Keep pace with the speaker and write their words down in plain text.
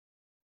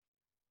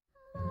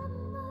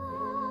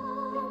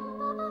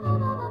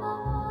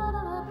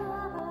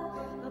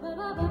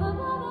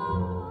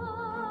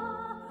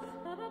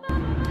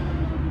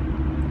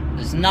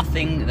There's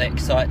nothing that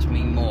excites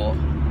me more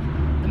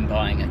than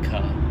buying a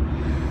car.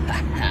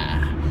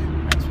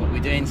 That's what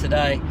we're doing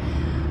today.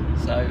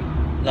 So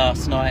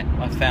last night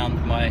I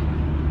found my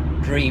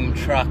dream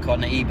truck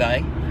on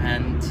eBay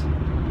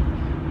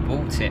and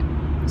bought it.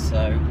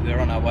 So we're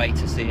on our way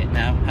to see it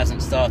now.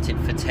 Hasn't started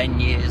for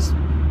 10 years,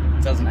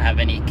 doesn't have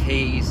any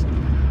keys.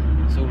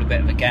 It's all a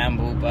bit of a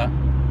gamble, but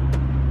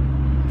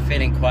I'm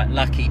feeling quite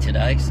lucky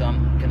today, so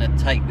I'm going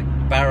to take the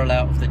barrel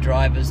out of the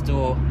driver's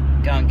door,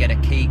 go and get a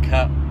key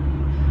cut.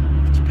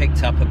 I've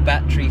picked up a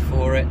battery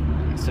for it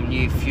and some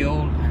new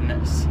fuel, and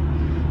let's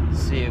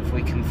see if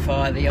we can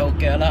fire the old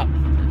girl up.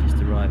 I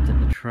just arrived at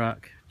the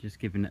truck, just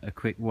giving it a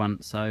quick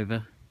once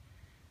over.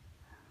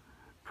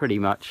 Pretty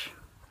much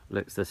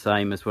looks the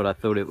same as what I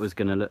thought it was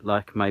going to look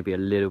like, maybe a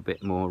little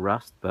bit more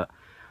rust, but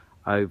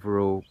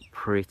overall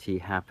pretty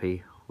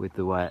happy with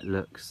the way it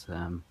looks.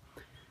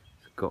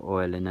 It's got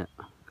oil in it.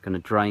 I'm going to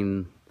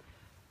drain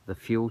the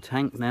fuel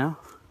tank now,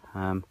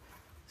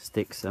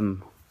 stick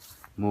some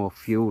more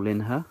fuel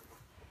in her,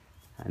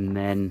 and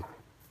then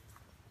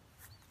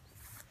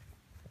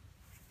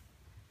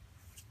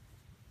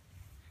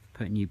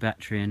put a new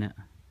battery in it.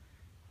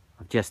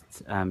 I've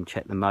just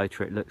checked the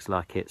motor. It looks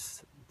like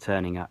it's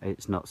turning up,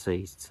 it's not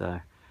seized, so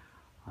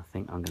I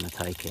think I'm going to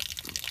take it.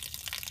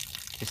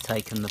 Just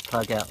taken the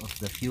plug out of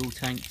the fuel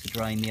tank to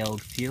drain the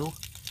old fuel.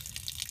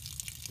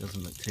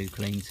 Doesn't look too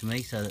clean to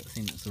me, so I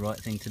think that's the right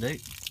thing to do.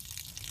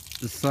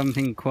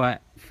 Something quite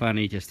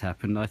funny just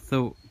happened. I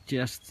thought,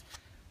 just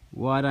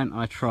why don't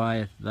I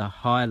try the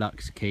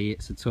Hilux key?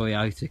 It's a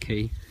Toyota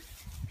key.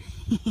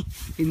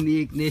 In the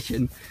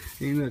ignition.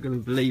 You're not going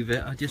to believe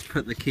it. I just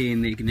put the key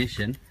in the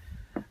ignition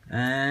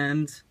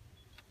and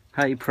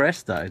hey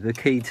presto, the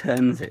key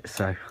turns it,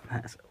 so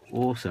that's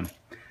awesome.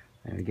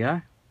 There we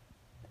go.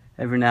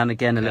 Every now and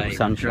again a little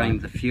sunshine.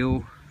 Drained the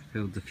fuel,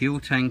 filled the fuel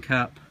tank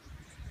up,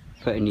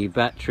 put a new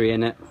battery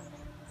in it.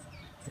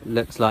 It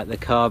looks like the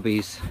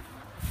carby's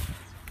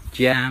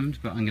jammed,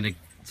 but I'm going to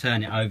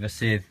turn it over,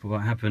 see if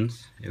what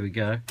happens. Here we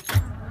go.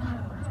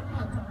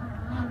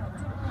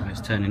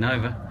 It's turning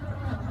over.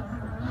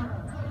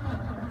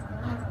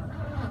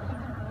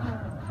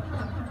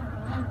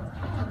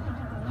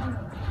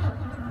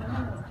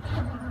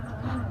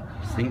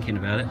 Just thinking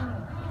about it.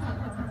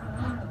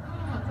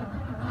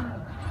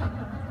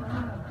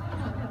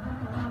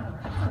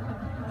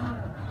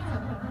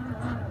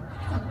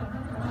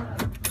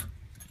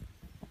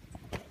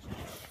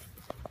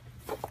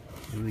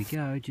 Here we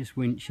go, just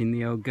winching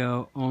the old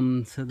girl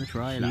onto the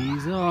trailer.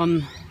 She's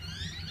on,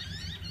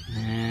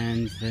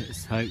 and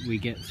let's hope we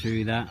get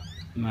through that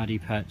muddy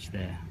patch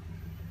there.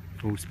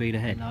 Full speed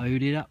ahead.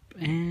 Loaded up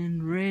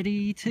and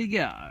ready to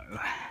go.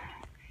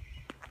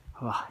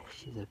 Oh,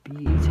 she's a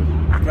beauty.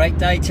 Great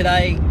day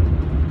today.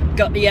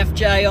 Got the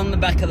FJ on the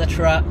back of the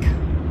truck.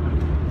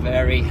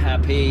 Very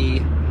happy.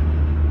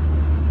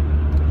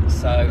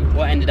 So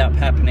what ended up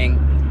happening,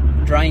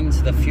 drained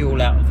the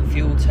fuel out of the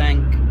fuel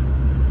tank,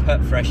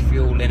 put fresh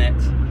fuel in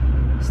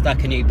it,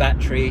 stuck a new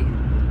battery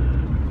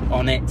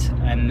on it,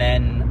 and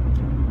then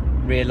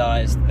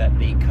realised that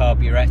the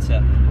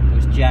carburettor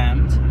was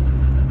jammed.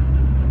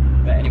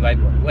 But anyway,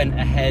 went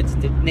ahead,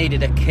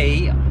 needed a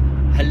key,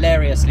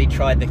 hilariously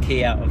tried the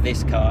key out of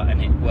this car and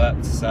it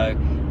worked, so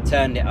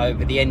turned it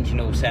over. The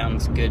engine all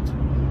sounds good,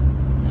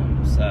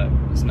 so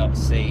it's not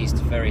seized.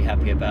 Very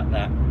happy about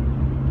that.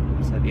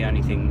 So the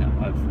only thing that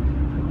I've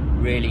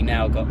really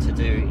now got to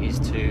do is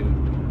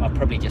I'll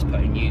probably just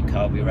put a new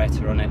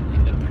carburettor on it.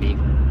 It looked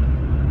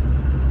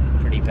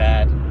pretty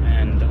bad,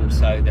 and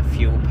also the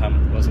fuel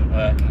pump wasn't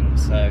working,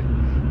 so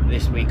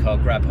this week I'll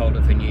grab hold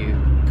of a new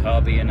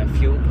carby and a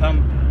fuel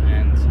pump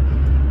and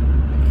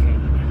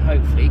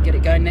hopefully get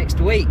it going next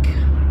week.